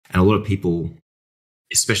And a lot of people,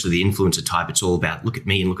 especially the influencer type, it's all about look at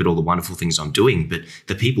me and look at all the wonderful things I'm doing. But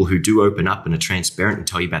the people who do open up and are transparent and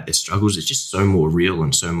tell you about their struggles, it's just so more real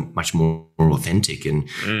and so much more authentic. And,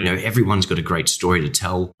 everyone's got a great story to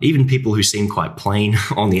tell. Even people who seem quite plain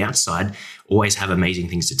on the outside always have amazing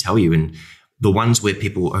things to tell you. And the ones where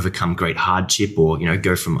people overcome great hardship or,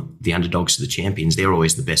 go from the underdogs to the champions, they're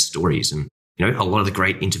always the best stories. And, a lot of the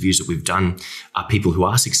great interviews that we've done are people who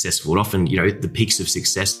are successful. And often, the peaks of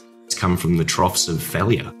success come from the troughs of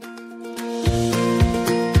failure.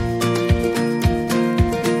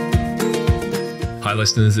 Hi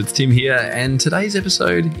listeners, it's Tim here, and today's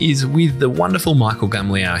episode is with the wonderful Michael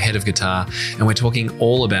Gumley, our head of guitar, and we're talking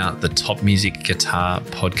all about the Top Music Guitar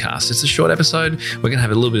Podcast. It's a short episode. We're going to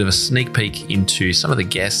have a little bit of a sneak peek into some of the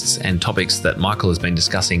guests and topics that Michael has been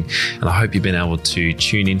discussing, and I hope you've been able to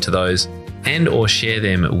tune into those and or share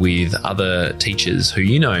them with other teachers who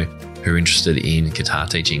who are interested in guitar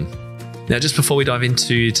teaching. Now, just before we dive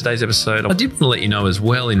into today's episode, I did want to let you know as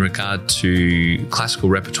well in regard to classical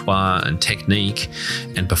repertoire and technique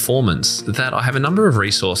and performance that I have a number of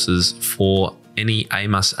resources for any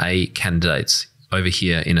A+A candidates over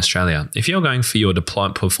here in Australia. If you're going for your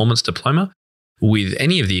performance diploma with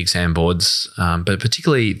any of the exam boards, but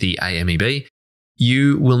particularly the AMEB,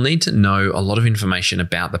 you will need to know a lot of information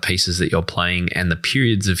about the pieces that you're playing and the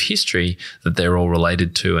periods of history that they're all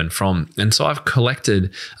related to and from. And so I've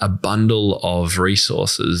collected a bundle of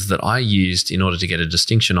resources that I used in order to get a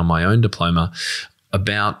distinction on my own diploma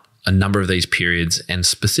about a number of these periods and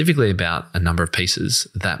specifically about a number of pieces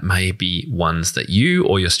that may be ones that you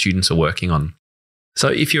or your students are working on. So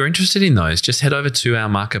if you're interested in those, just head over to our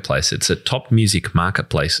marketplace. It's at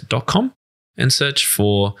topmusicmarketplace.com. and search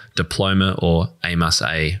for diploma or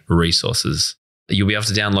A+A resources. You'll be able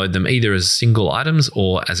to download them either as single items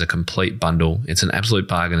or as a complete bundle. It's an absolute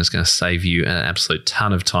bargain. It's going to save you an absolute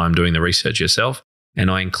ton of time doing the research yourself.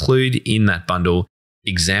 And I include in that bundle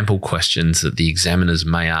example questions that the examiners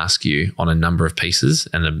may ask you on a number of pieces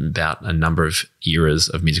and about a number of eras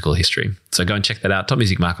of musical history. So go and check that out,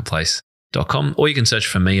 topmusicmarketplace.com, or you can search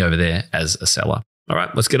for me over there as a seller. All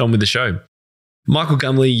right, let's get on with the show. Michael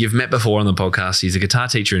Gumley, you've met before on the podcast. He's a guitar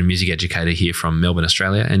teacher and music educator here from Melbourne,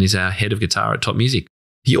 Australia, and is our head of guitar at Top Music.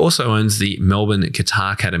 He also owns the Melbourne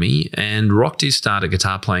Guitar Academy and rocked his start at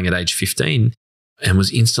guitar playing at age 15 and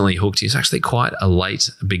was instantly hooked. He's actually quite a late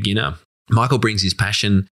beginner. Michael brings his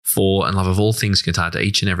passion for and love of all things guitar to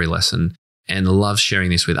each and every lesson and loves sharing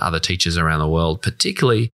this with other teachers around the world,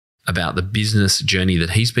 particularly about the business journey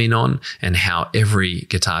that he's been on and how every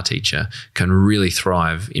guitar teacher can really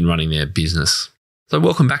thrive in running their business. So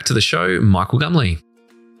welcome back to the show, Michael Gumley.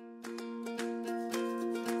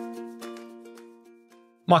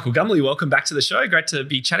 Michael Gumley, welcome back to the show. Great to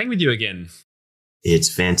be chatting with you again. It's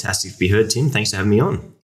fantastic to be heard, Tim. Thanks for having me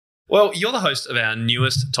on. Well, you're the host of our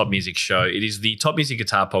newest Top Music show. It is the Top Music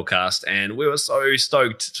Guitar Podcast, and we were so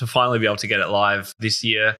stoked to finally be able to get it live this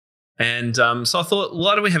year. And so I thought,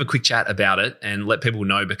 why don't we have a quick chat about it and let people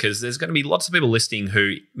know, because there's going to be lots of people listening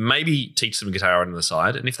who maybe teach some guitar on the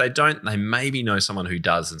side. And if they don't, they maybe know someone who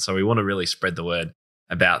does. And so we want to really spread the word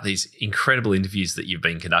about these incredible interviews that you've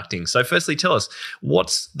been conducting. So firstly, tell us,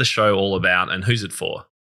 what's the show all about and who's it for?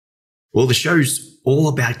 Well, the show's all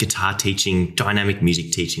about guitar teaching, dynamic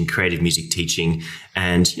music teaching, creative music teaching,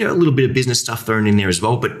 and a little bit of business stuff thrown in there as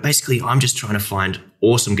well. But basically, I'm just trying to find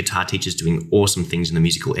awesome guitar teachers doing awesome things in the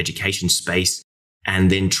musical education space,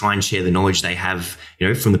 and then try and share the knowledge they have,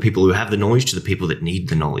 from the people who have the knowledge to the people that need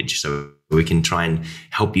the knowledge. So we can try and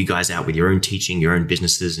help you guys out with your own teaching, your own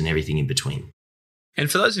businesses, and everything in between. And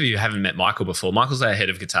for those of you who haven't met Michael before, Michael's our head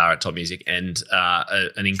of guitar at Top Music and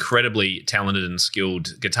an incredibly talented and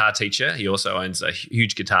skilled guitar teacher. He also owns a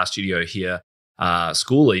huge guitar studio here,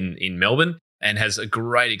 school in Melbourne, and has a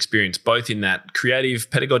great experience both in that creative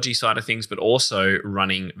pedagogy side of things, but also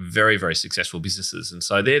running very, very successful businesses. And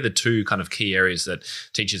so they're the two kind of key areas that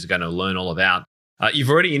teachers are going to learn all about. You've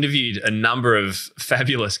already interviewed a number of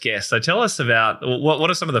fabulous guests. So tell us about what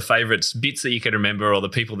are some of the favorites, bits that you can remember, or the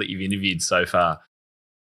people that you've interviewed so far?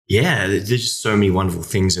 Yeah, there's just so many wonderful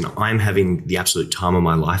things, and I'm having the absolute time of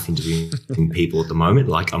my life interviewing people at the moment.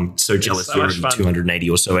 Like, I'm so jealous you're already 280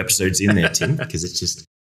 or so episodes in there, Tim, because it's just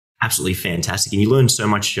absolutely fantastic. And you learn so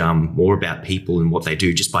much more about people and what they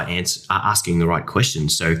do just by asking the right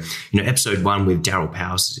questions. So, episode 1 with Daryl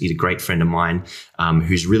Powers, he's a great friend of mine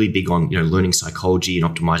who's really big on, learning psychology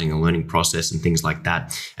and optimizing the learning process and things like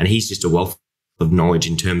that. And he's just a wealth of knowledge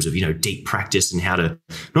in terms of, deep practice and how to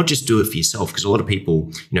not just do it for yourself, because a lot of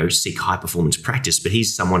people, seek high performance practice, but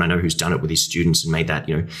he's someone I know who's done it with his students and made that,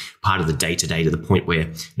 part of the day to day, to the point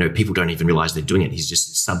where, people don't even realize they're doing it. He's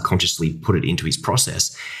just subconsciously put it into his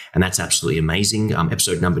process. And that's absolutely amazing.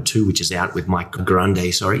 Episode number 2, which is out with Mike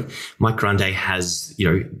Grande. Mike Grande has,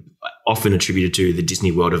 often attributed to the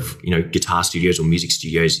Disney world of, guitar studios or music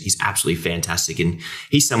studios. He's absolutely fantastic. And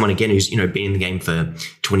he's someone, again, who's, been in the game for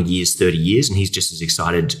 20 years, 30 years, and he's just as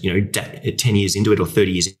excited, 10 years into it or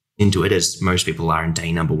 30 years into it as most people are in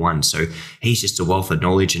day number 1. So he's just a wealth of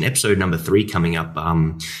knowledge. And episode number 3 coming up,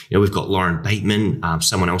 we've got Lauren Bateman,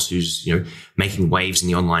 someone else who's, making waves in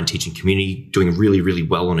the online teaching community, doing really, really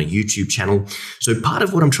well on a YouTube channel. So part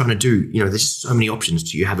of what I'm trying to do, there's just so many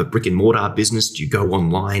options. Do you have a brick and mortar business? Do you go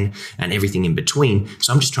online, and everything in between?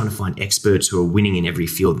 So I'm just trying to find experts who are winning in every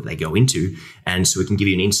field that they go into. And so we can give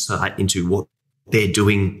you an insight into what they're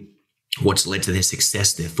doing, what's led to their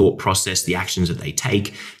success, their thought process, the actions that they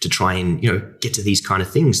take to try and, get to these kind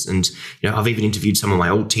of things. And, I've even interviewed some of my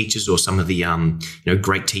old teachers or some of the,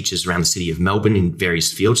 great teachers around the city of Melbourne in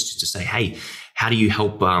various fields, just to say, hey, how do you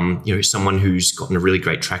help, someone who's gotten a really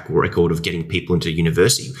great track record of getting people into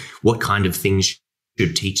university? What kind of things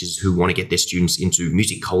should teachers who want to get their students into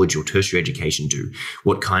music college or tertiary education do?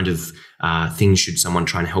 What kind of things should someone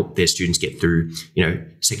trying to help their students get through,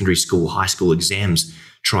 secondary school, high school exams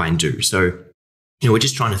try and do? So, we're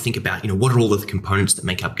just trying to think about, what are all the components that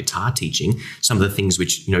make up guitar teaching? Some of the things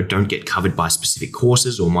which, don't get covered by specific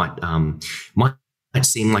courses or might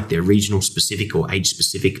seem like they're regional specific or age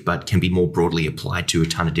specific, but can be more broadly applied to a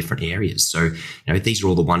ton of different areas. So, these are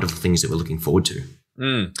all the wonderful things that we're looking forward to.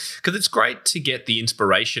 Because it's great to get the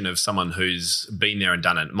inspiration of someone who's been there and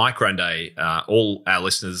done it. Mike Grande, all our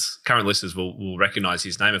listeners, current listeners will recognize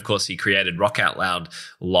his name. Of course, he created Rock Out Loud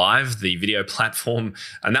Live, the video platform,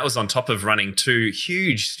 and that was on top of running 2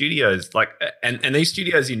 huge studios. And these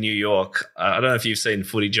studios in New York, I don't know if you've seen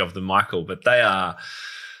footage of them, Michael, but they are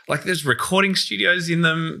there's recording studios in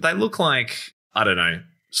them. They look like, I don't know,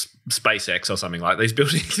 SpaceX or something. Like, these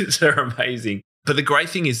buildings are amazing. But the great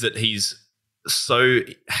thing is that he's so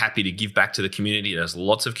happy to give back to the community. He does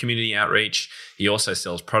lots of community outreach. He also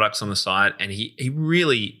sells products on the side, and he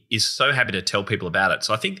really is so happy to tell people about it.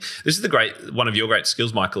 So I think this is one of your great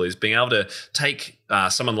skills, Michael, is being able to take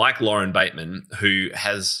someone like Lauren Bateman, who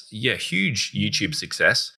has huge YouTube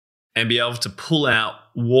success, and be able to pull out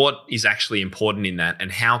what is actually important in that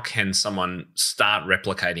and how can someone start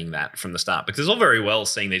replicating that from the start. Because it's all very well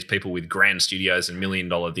seeing these people with grand studios and $1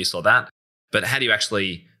 million this or that, but how do you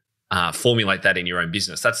actually formulate that in your own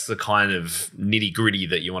business? That's the kind of nitty gritty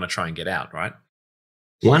that you want to try and get out, right?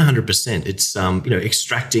 100%. It's,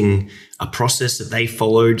 extracting a process that they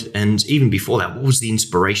followed. And even before that, what was the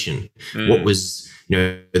inspiration? What was,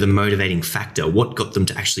 the motivating factor? What got them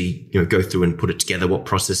to actually, go through and put it together? What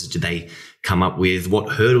processes did they come up with?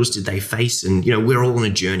 What hurdles did they face? And, we're all on a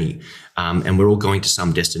journey, and we're all going to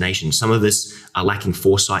some destination. Some of us are lacking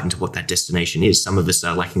foresight into what that destination is. Some of us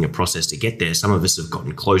are lacking a process to get there. Some of us have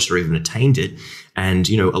gotten closer, even attained it, and,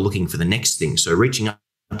 are looking for the next thing. So reaching up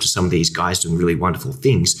to some of these guys doing really wonderful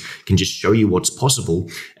things can just show you what's possible,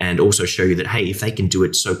 and also show you that, hey, if they can do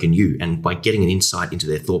it, so can you. And by getting an insight into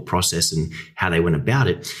their thought process and how they went about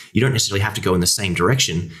it, you don't necessarily have to go in the same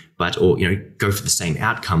direction, or go for the same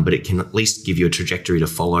outcome, but it can at least give you a trajectory to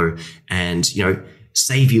follow and,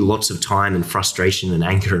 save you lots of time and frustration and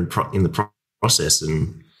anger in the process.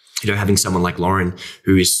 And, having someone like Lauren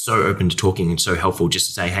who is so open to talking and so helpful just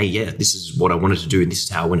to say, hey, yeah, this is what I wanted to do and this is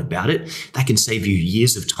how I went about it, that can save you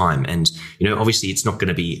years of time. And, obviously it's not going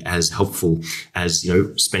to be as helpful as,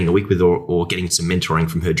 spending a week with or getting some mentoring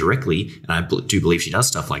from her directly. And I do believe she does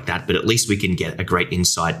stuff like that, but at least we can get a great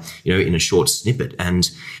insight, in a short snippet. And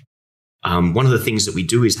one of the things that we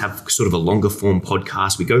do is have sort of a longer form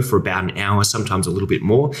podcast. We go for about an hour, sometimes a little bit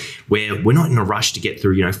more, where we're not in a rush to get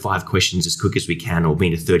through, 5 questions as quick as we can or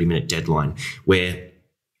meet a 30-minute deadline. We're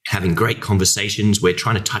having great conversations. We're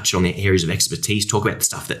trying to touch on their areas of expertise, talk about the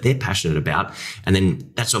stuff that they're passionate about. And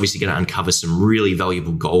then that's obviously going to uncover some really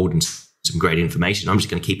valuable gold and some great information. I'm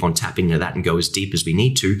just going to keep on tapping into that and go as deep as we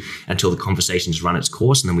need to until the conversation's run its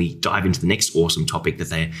course. And then we dive into the next awesome topic that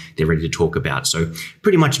they're ready to talk about. So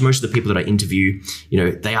pretty much most of the people that I interview,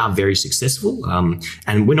 they are very successful.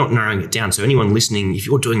 And we're not narrowing it down. So anyone listening, if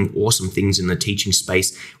you're doing awesome things in the teaching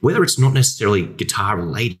space, whether it's not necessarily guitar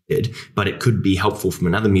related, but it could be helpful from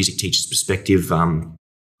another music teacher's perspective,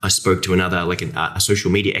 I spoke to another, a social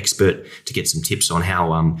media expert to get some tips on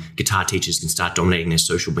how guitar teachers can start dominating their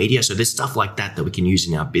social media. So there's stuff like that we can use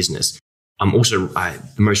in our business.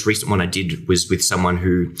 The most recent one I did was with someone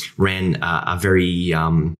who ran a very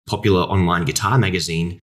popular online guitar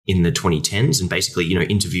magazine in the 2010s, and basically,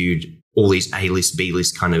 interviewed all these A-list,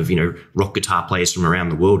 B-list kind of, rock guitar players from around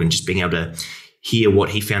the world, and just being able to hear what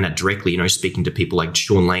he found out directly, speaking to people like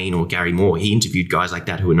Sean Lane or Gary Moore. He interviewed guys like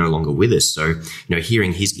that who are no longer with us. So,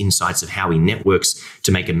 hearing his insights of how he networks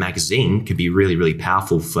to make a magazine can be really, really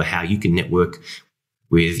powerful for how you can network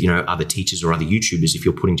with, other teachers or other YouTubers if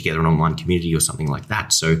you're putting together an online community or something like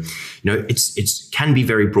that. So, it's can be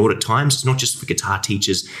very broad at times. It's not just for guitar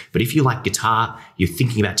teachers, but if you like guitar, you're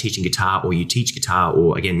thinking about teaching guitar, or you teach guitar,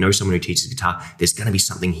 or again, know someone who teaches guitar, there's going to be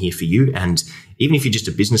something here for you. And even if you're just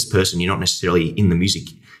a business person, you're not necessarily in the music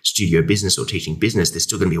studio business or teaching business, there's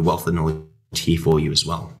still going to be a wealth of knowledge here for you as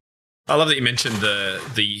well. I love that you mentioned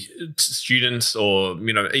the students, or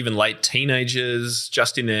even late teenagers,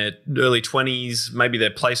 just in their early 20s. Maybe they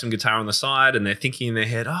play some guitar on the side and they're thinking in their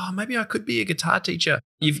head, "Oh, maybe I could be a guitar teacher."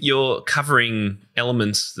 You're covering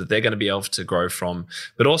elements that they're going to be able to grow from,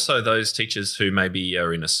 but also those teachers who maybe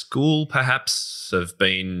are in a school, perhaps have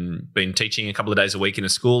been teaching a couple of days a week in a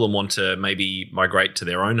school and want to maybe migrate to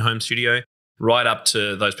their own home studio, right up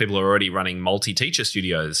to those people who are already running multi-teacher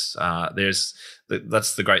studios.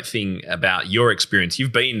 That's the great thing about your experience.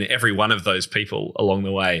 You've been every one of those people along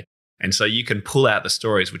the way. And so you can pull out the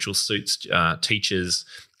stories which will suit teachers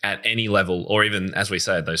at any level, or even, as we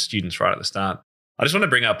said, those students right at the start. I just want to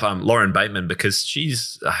bring up Lauren Bateman, because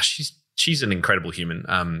she's an incredible human.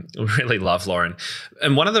 Really love Lauren.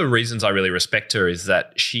 And one of the reasons I really respect her is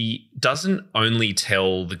that she doesn't only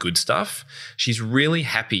tell the good stuff. She's really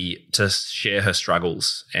happy to share her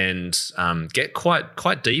struggles and get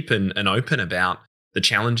quite deep and open about the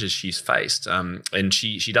challenges she's faced. And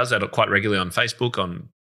she does that quite regularly on Facebook, on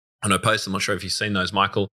her posts. I'm not sure if you've seen those,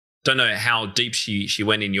 Michael. Don't know how deep she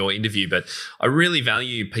went in your interview, but I really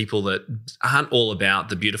value people that aren't all about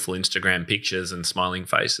the beautiful Instagram pictures and smiling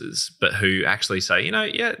faces, but who actually say,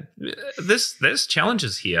 there's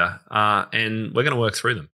challenges here, and we're going to work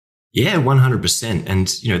through them. Yeah, 100%. And,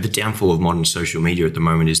 the downfall of modern social media at the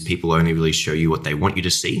moment is people only really show you what they want you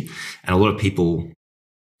to see. And a lot of people,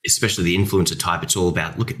 especially the influencer type, it's all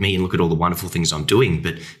about, look at me and look at all the wonderful things I'm doing.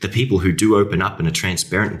 But the people who do open up and are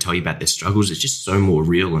transparent and tell you about their struggles, it's just so more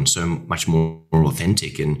real and so much more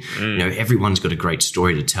authentic. And, everyone's got a great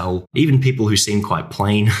story to tell. Even people who seem quite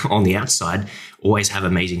plain on the outside always have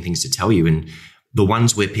amazing things to tell you. And the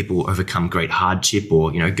ones where people overcome great hardship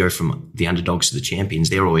or, go from the underdogs to the champions,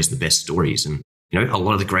 they're always the best stories. And, a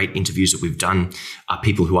lot of the great interviews that we've done are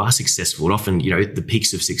people who are successful. And often, the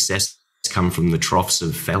peaks of success come from the troughs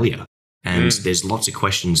of failure. And there's lots of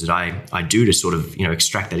questions that I do to sort of,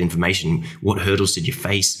 extract that information. What hurdles did you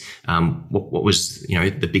face? What was,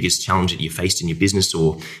 the biggest challenge that you faced in your business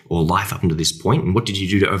or life up until this point? And what did you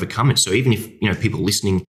do to overcome it? So even if, people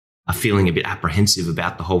listening are feeling a bit apprehensive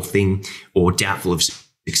about the whole thing or doubtful of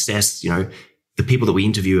success, the people that we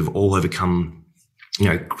interview have all overcome,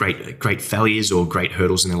 great failures or great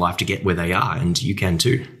hurdles in their life to get where they are. And you can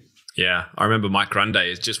too. Yeah, I remember Mike Grundy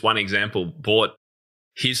is just one example. Bought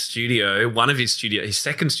his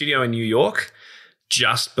second studio in New York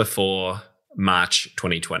just before March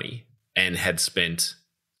 2020, and had spent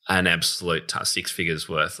an absolute 6 figures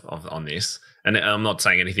worth on this. And I'm not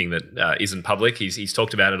saying anything that isn't public. He's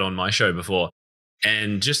talked about it on my show before.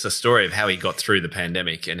 And just the story of how he got through the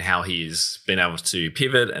pandemic and how he's been able to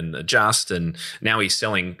pivot and adjust. And now he's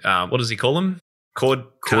selling, what does he call them? Cord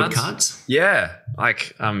cards? Yeah.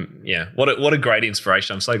 What a great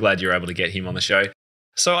inspiration. I'm so glad you're able to get him on the show.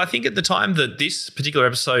 So I think at the time that this particular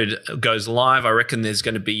episode goes live, I reckon there's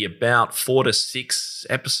going to be about 4 to 6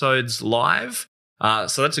 episodes live.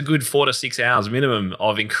 So that's a good 4 to 6 hours minimum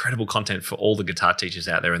of incredible content for all the guitar teachers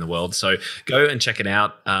out there in the world. So go and check it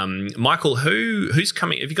out. Michael, who's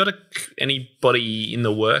coming? Have you got anybody in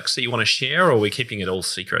the works that you want to share, or are we keeping it all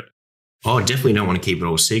secret? Oh, definitely don't want to keep it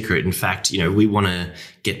all secret. In fact, we want to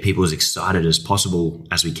get people as excited as possible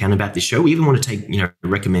as we can about this show. We even want to take,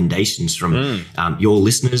 recommendations from your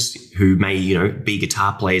listeners who may, be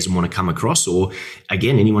guitar players and want to come across, or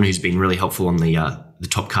again, anyone who's been really helpful on the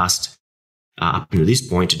Topcast up until this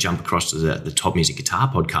point to jump across to the Top Music Guitar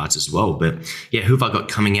Podcast as well. But yeah, who have I got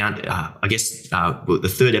coming out? I guess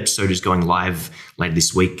the third episode is going live later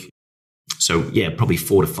this week. So yeah, probably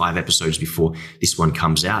 4 to 5 episodes before this one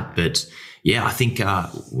comes out. But yeah, I think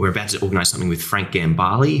we're about to organize something with Frank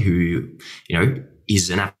Gambale, who, is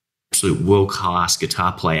an absolute world-class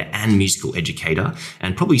guitar player and musical educator,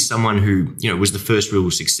 and probably someone who, was the first real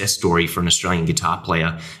success story for an Australian guitar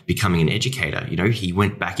player becoming an educator. He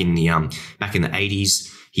went back in the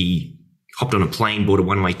 80s. He hopped on a plane, bought a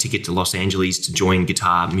one-way ticket to Los Angeles to join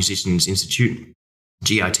Guitar Musicians Institute,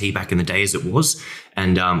 GIT back in the day as it was.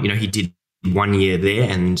 And, he did 1 year there,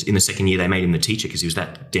 and in the second year they made him the teacher because he was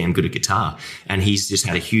that damn good at guitar. And he's just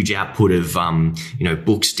had a huge output of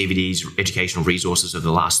books, DVDs, educational resources over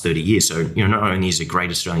the last 30 years. So not only is he a great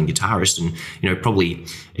Australian guitarist, and probably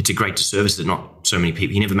it's a great disservice that not so many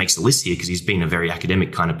people, he never makes the list here because he's been a very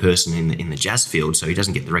academic kind of person in the jazz field, so he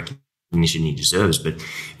doesn't get the recognition he deserves. But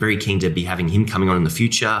very keen to be having him coming on in the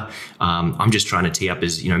future. I'm just trying to tee up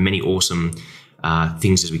as many awesome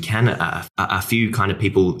things as we can. A few kind of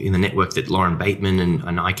people in the network that Lauren Bateman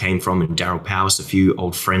and I came from, and Daryl Powers, a few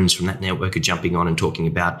old friends from that network are jumping on and talking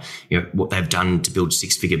about what they've done to build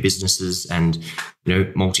six-figure businesses and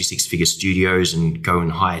multi-six-figure studios and go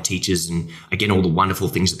and hire teachers, and again all the wonderful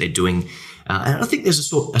things that they're doing. And I think there's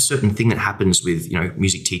a certain thing that happens with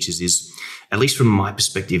music teachers is, at least from my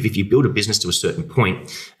perspective, if you build a business to a certain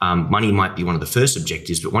point, money might be one of the first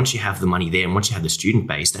objectives, but once you have the money there and once you have the student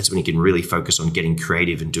base, that's when you can really focus on getting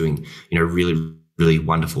creative and doing really, really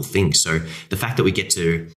wonderful things. So the fact that we get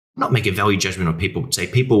to not make a value judgment on people, but say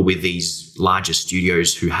people with these larger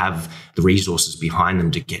studios who have the resources behind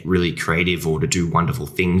them to get really creative or to do wonderful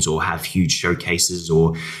things or have huge showcases,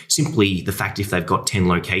 or simply the fact if they've got 10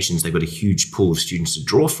 locations, they've got a huge pool of students to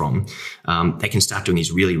draw from, they can start doing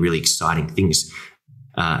these really, really exciting things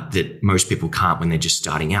that most people can't when they're just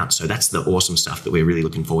starting out. So that's the awesome stuff that we're really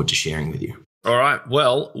looking forward to sharing with you. All right.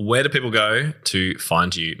 Well, where do people go to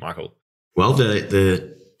find you, Michael? Well,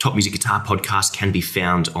 the Top Music Guitar Podcast can be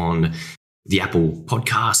found on the Apple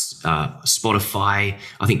Podcast, Spotify.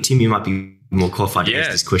 I think, Tim, you might be more qualified to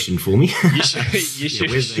answer this question for me. You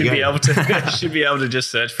should be able to just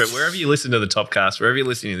search for it. Wherever you listen to the Topcast, wherever you're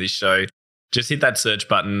listening to this show, just hit that search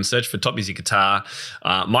button, search for Top Music Guitar,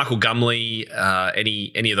 Michael Gumley,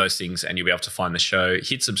 any of those things, and you'll be able to find the show.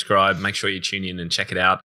 Hit subscribe, make sure you tune in and check it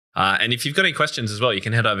out. And if you've got any questions as well, you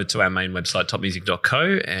can head over to our main website,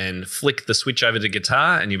 topmusic.co, and flick the switch over to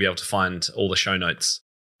guitar, and you'll be able to find all the show notes,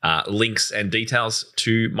 links and details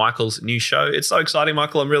to Michael's new show. It's so exciting,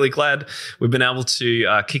 Michael. I'm really glad we've been able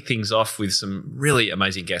to kick things off with some really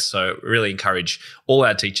amazing guests. So really encourage all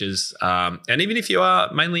our teachers. And even if you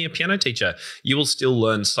are mainly a piano teacher, you will still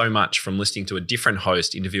learn so much from listening to a different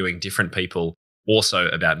host interviewing different people also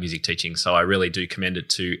about music teaching. So I really do commend it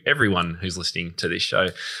to everyone who's listening to this show.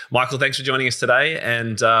 Michael, thanks for joining us today.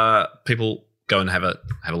 And people, go and have a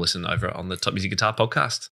listen over on the Top Music Guitar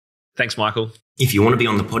Podcast. Thanks, Michael. If you want to be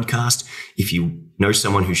on the podcast, if you know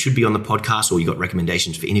someone who should be on the podcast, or you got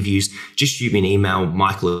recommendations for interviews, just shoot me an email,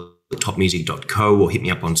 michael@topmusic.co, or hit me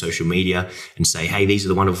up on social media and say, hey, these are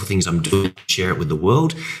the wonderful things I'm doing, share it with the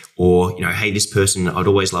world. Or, hey, this person, I'd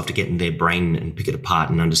always love to get in their brain and pick it apart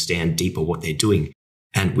and understand deeper what they're doing.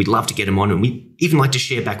 And we'd love to get them on. And we even like to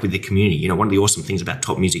share back with the community. One of the awesome things about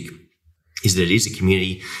Top Music is that it is a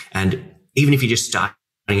community. And even if you just start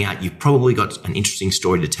out, you've probably got an interesting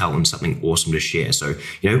story to tell and something awesome to share. So,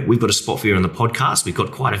 we've got a spot for you on the podcast. We've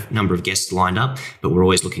got quite a number of guests lined up, but we're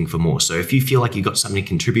always looking for more. So if you feel like you've got something to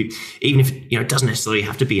contribute, even if, it doesn't necessarily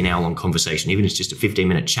have to be an hour-long conversation, even if it's just a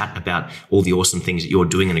 15-minute chat about all the awesome things that you're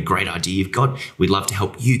doing and a great idea you've got, we'd love to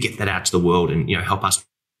help you get that out to the world and, help us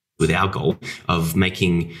with our goal of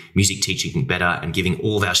making music teaching better and giving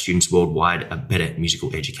all of our students worldwide a better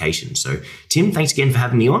musical education. So, Tim, thanks again for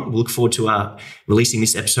having me on. We'll look forward to releasing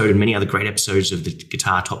this episode and many other great episodes of the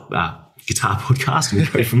Guitar Podcast, and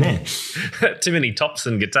we'll go from there. Too many tops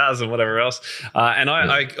and guitars and whatever else.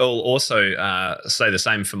 I will also say the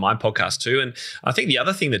same for my podcast too. And I think the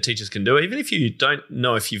other thing that teachers can do, even if you don't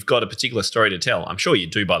know if you've got a particular story to tell, I'm sure you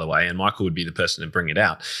do, by the way, and Michael would be the person to bring it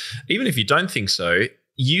out. Even if you don't think so,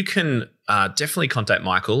 you can definitely contact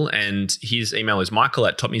Michael, and his email is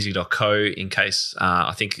michael@topmusic.co, in case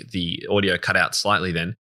I think the audio cut out slightly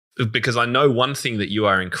then. Because I know one thing that you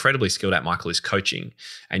are incredibly skilled at, Michael, is coaching,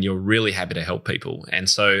 and you're really happy to help people. And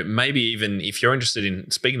so maybe even if you're interested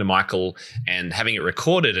in speaking to Michael and having it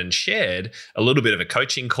recorded and shared, a little bit of a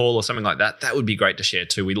coaching call or something like that, that would be great to share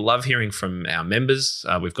too. We love hearing from our members.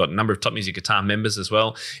 We've got a number of Top Music Guitar members as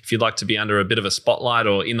well. If you'd like to be under a bit of a spotlight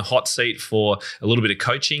or in the hot seat for a little bit of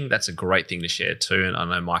coaching, that's a great thing to share too. And I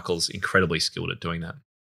know Michael's incredibly skilled at doing that.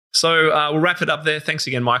 So we'll wrap it up there. Thanks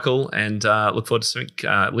again, Michael, and look forward to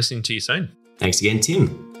listening to you soon. Thanks again, Tim.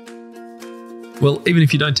 Well, even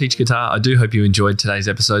if you don't teach guitar, I do hope you enjoyed today's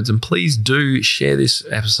episodes, and please do share this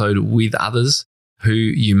episode with others who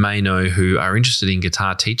you may know who are interested in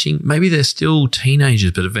guitar teaching. Maybe they're still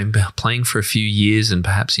teenagers but have been playing for a few years and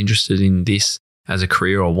perhaps interested in this as a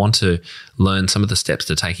career or want to learn some of the steps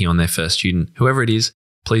to taking on their first student. Whoever it is,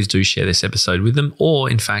 please do share this episode with them, or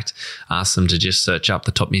in fact, ask them to just search up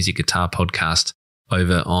the Top Music Guitar Podcast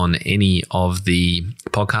over on any of the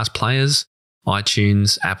podcast players,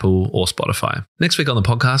 iTunes, Apple, or Spotify. Next week on the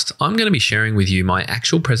podcast, I'm going to be sharing with you my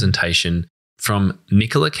actual presentation from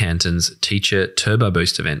Nicola Canton's Teacher Turbo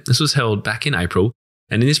Boost event. This was held back in April,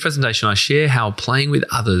 and in this presentation, I share how playing with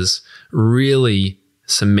others really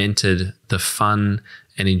cemented the fun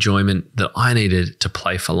and enjoyment that I needed to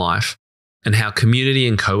play for life, and how community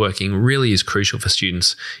and co-working really is crucial for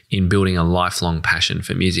students in building a lifelong passion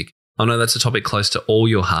for music. I know that's a topic close to all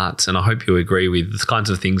your hearts, and I hope you agree with the kinds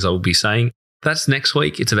of things I will be saying. That's next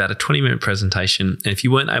week. It's about a 20-minute presentation, and if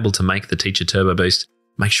you weren't able to make the Teacher Turbo Boost,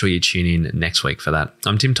 make sure you tune in next week for that.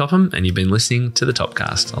 I'm Tim Topham, and you've been listening to the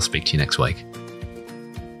Topcast. I'll speak to you next week.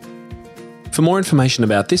 For more information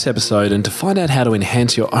about this episode and to find out how to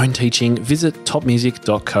enhance your own teaching, visit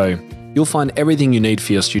topmusic.co. You'll find everything you need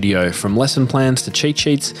for your studio, from lesson plans to cheat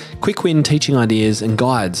sheets, quick win teaching ideas, and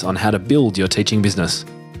guides on how to build your teaching business.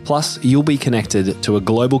 Plus, you'll be connected to a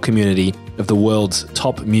global community of the world's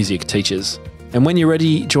top music teachers. And when you're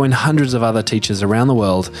ready, join hundreds of other teachers around the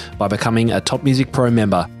world by becoming a Top Music Pro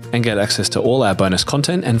member and get access to all our bonus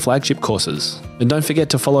content and flagship courses. And don't forget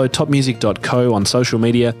to follow topmusic.co on social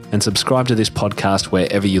media and subscribe to this podcast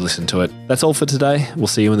wherever you listen to it. That's all for today. We'll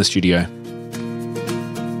see you in the studio.